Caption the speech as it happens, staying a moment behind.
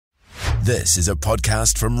This is a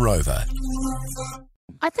podcast from Rover.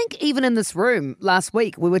 I think even in this room last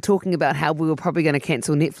week, we were talking about how we were probably going to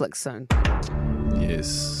cancel Netflix soon.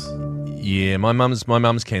 Yes. Yeah, my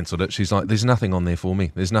mum's cancelled it. She's like, there's nothing on there for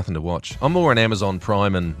me. There's nothing to watch. I'm more an Amazon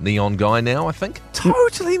Prime and Neon guy now, I think.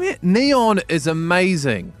 Totally, man. Neon is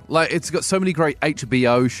amazing. Like, it's got so many great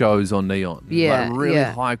HBO shows on Neon. Yeah, like, really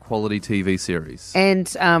yeah. high-quality TV series. And,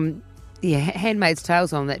 Handmaid's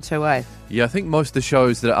Tale's on that too, eh? Yeah, I think most of the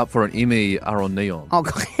shows that are up for an Emmy are on Neon. Oh,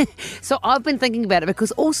 God. So I've been thinking about it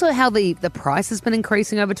because also how the price has been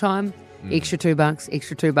increasing over time. Extra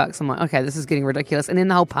 $2. I'm like, okay, this is getting ridiculous. And then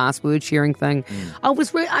the whole password sharing thing.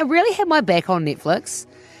 I really had my back on Netflix.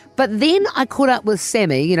 But then I caught up with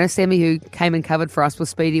Sammy, Sammy who came and covered for us with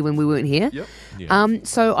Speedy when we weren't here. Yep. Yeah.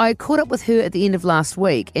 So I caught up with her at the end of last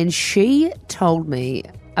week and she told me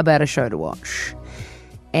about a show to watch.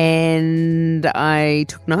 And I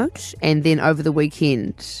took note. And then over the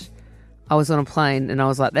weekend, I was on a plane and I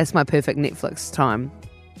was like, that's my perfect Netflix time.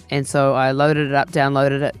 And so I loaded it up,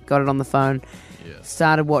 downloaded it, got it on the phone,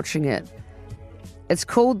 started watching it. It's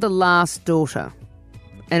called The Last Daughter,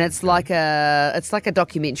 and it's like a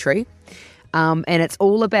documentary, and it's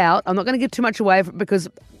all about. I'm not going to give too much away because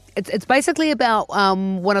it's basically about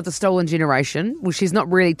one of the stolen generation. Well, she's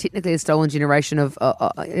not really technically a stolen generation of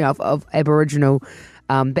Aboriginal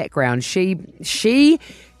background. She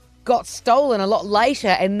got stolen a lot later,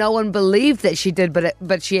 and no one believed that she did,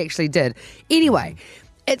 but she actually did. Anyway.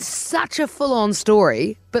 It's such a full-on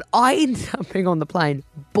story, but I ended up being on the plane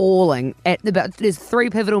bawling there's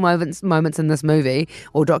 3 pivotal moments in this movie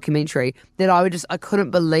or documentary that I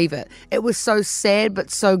couldn't believe it. It was so sad,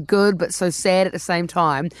 but so good, but so sad at the same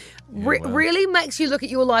time. Really makes you look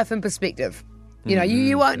at your life in perspective.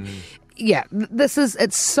 You won't. Yeah,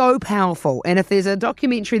 it's so powerful. And if there's a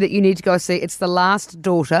documentary that you need to go see, it's The Last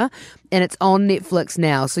Daughter, and it's on Netflix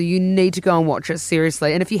now. So you need to go and watch it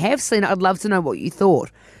seriously. And if you have seen it, I'd love to know what you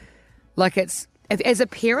thought. Like as a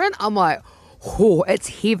parent, I'm like, oh, it's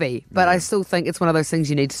heavy, but I still think it's one of those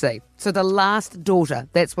things you need to see. So The Last Daughter,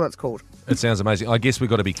 that's what it's called. It sounds amazing. I guess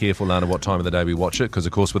we've got to be careful, Lana, what time of the day we watch it, because,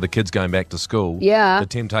 of course, with the kids going back to school, the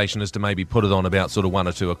temptation is to maybe put it on about sort of 1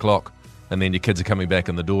 or 2 o'clock. And then your kids are coming back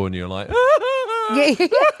in the door and you're like, Yeah.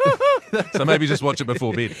 So maybe just watch it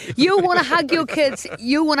before bed. You'll want to hug your kids.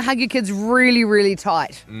 You'll want to hug your kids really, really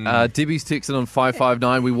tight. Debbie's texted on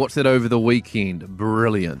 559. We watched it over the weekend.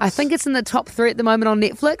 Brilliant. I think it's in the top 3 at the moment on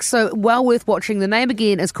Netflix, so well worth watching. The name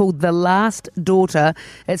again is called The Last Daughter.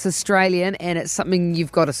 It's Australian, and it's something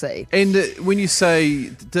you've got to see. And when you say,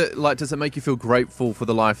 does it make you feel grateful for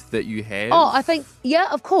the life that you have? Oh, I think,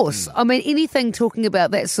 yeah, of course. I mean, anything talking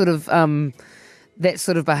about that sort of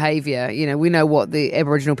behaviour, we know what the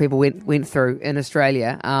Aboriginal people went through in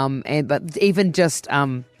Australia, but even just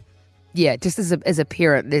as a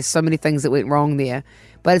parent, there's so many things that went wrong there.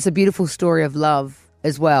 But it's a beautiful story of love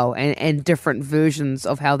as well, and different versions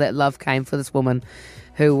of how that love came for this woman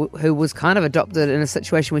who was kind of adopted in a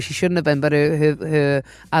situation where she shouldn't have been, but her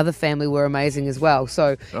other family were amazing as well.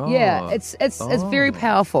 So it's very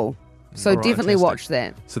powerful. So definitely watch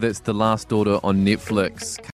that. So that's The Last Daughter on Netflix.